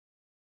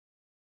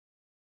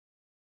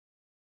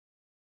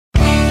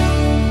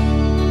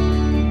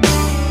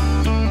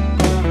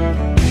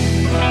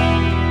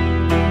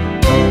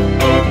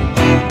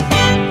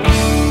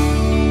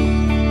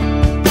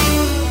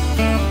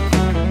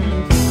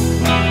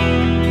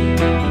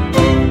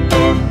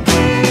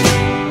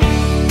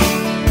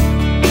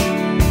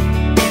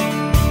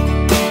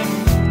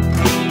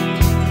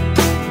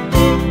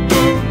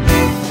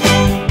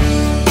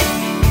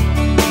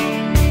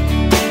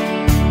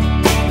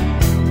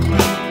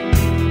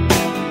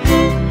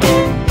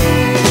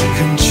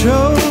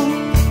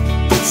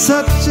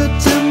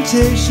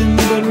temptation,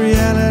 but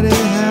reality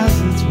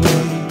has its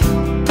way.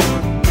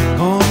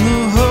 On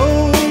the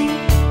whole,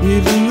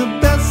 even the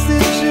best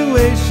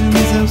situations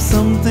have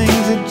some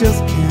things that just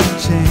can't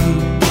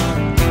change.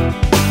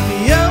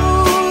 Yo,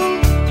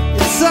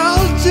 it's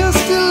all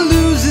just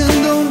illusion,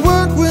 don't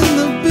work when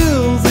the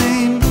bills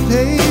ain't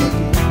paid.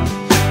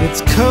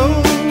 It's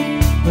cold,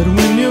 but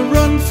when you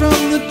run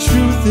from the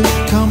truth,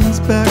 it comes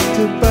back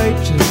to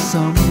bite you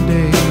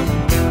someday.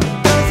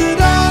 Does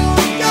it all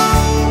go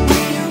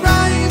when your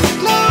eyes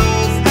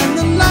close and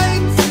the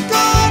lights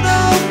gone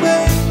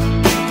away?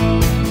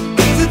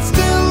 Does it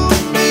still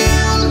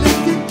feel if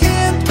you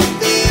can't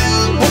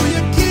feel or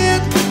you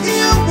can't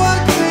hear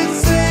what they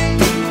say?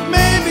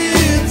 Maybe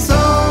it's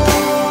all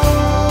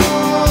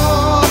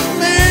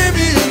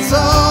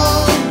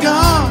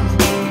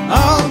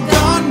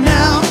gone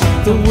now.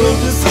 The world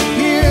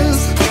disappears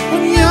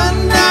when you're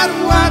not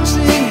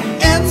watching,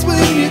 it ends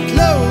when you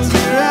close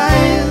your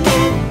eyes.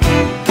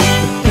 But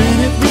then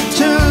it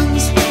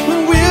returns when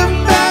we're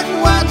back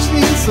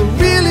watching, so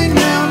really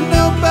now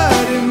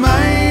nobody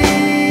minds.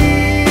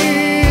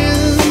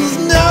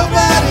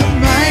 Nobody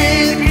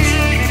minds.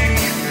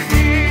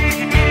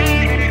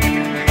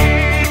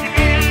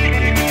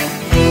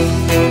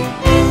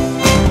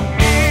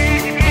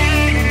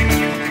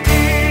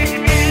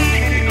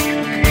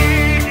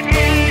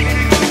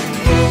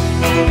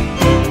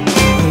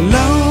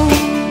 Alone,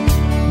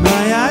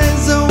 my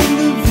eyes own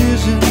the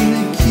vision,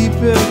 they keep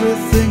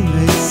everything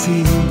they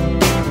see.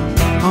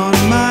 On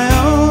my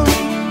own,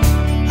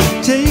 I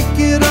take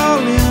it all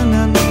in,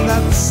 and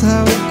that's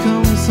how it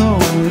comes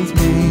home with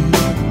me.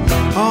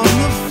 On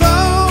the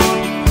phone,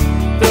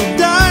 they'll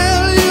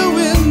dial you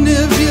in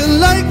if you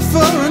like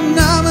for a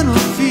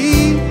nominal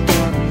fee.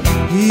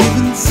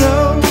 Even so,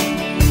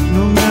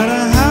 no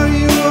matter how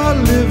you are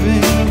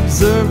living,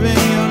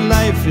 observing your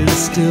life is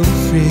still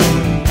free.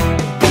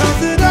 Does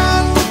it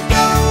all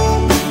go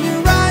when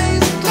your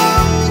eyes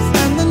close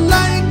and the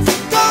lights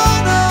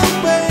gone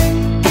away?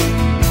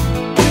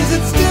 Does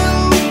it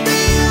still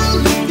feel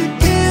if you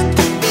can't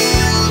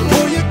feel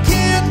or you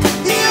can't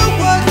hear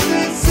what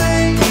they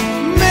say?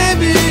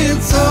 Maybe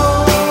it's all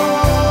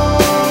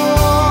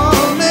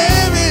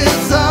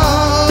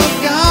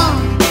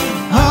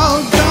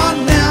gone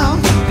now.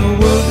 The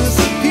world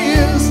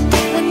disappears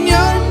when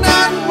you're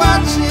not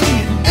watching,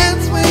 it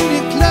ends when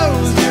you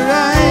close your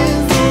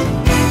eyes.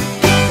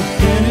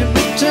 Then it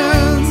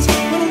returns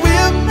when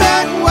we're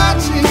back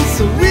watching,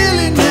 so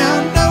really now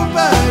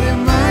nobody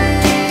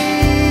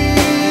minds.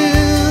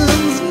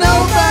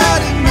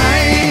 Nobody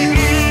minds.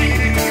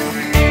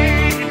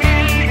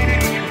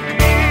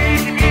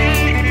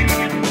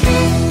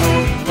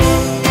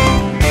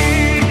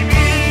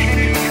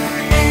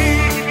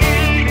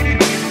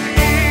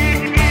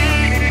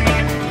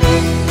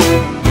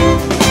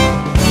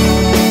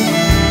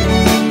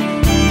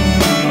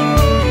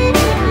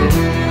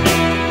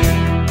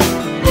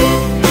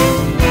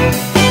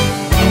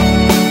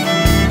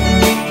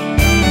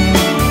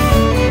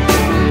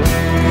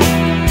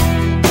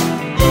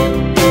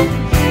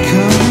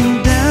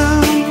 Coming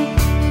down,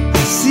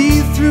 I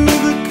see through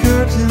the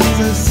curtains,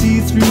 I see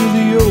through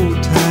the old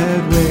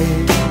tired way.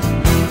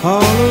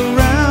 All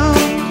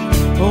around,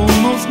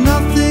 almost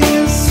nothing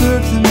is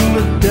certain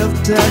but death,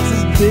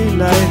 taxes,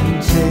 daylight,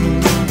 and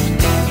change.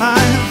 I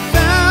have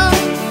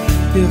found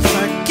if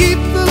I keep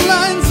the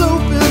lines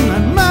open, I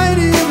might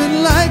even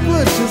like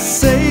what you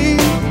say.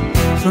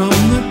 From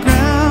the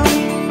ground,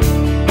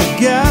 the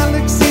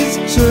galaxy's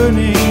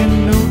turning, and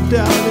no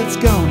doubt it's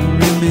gonna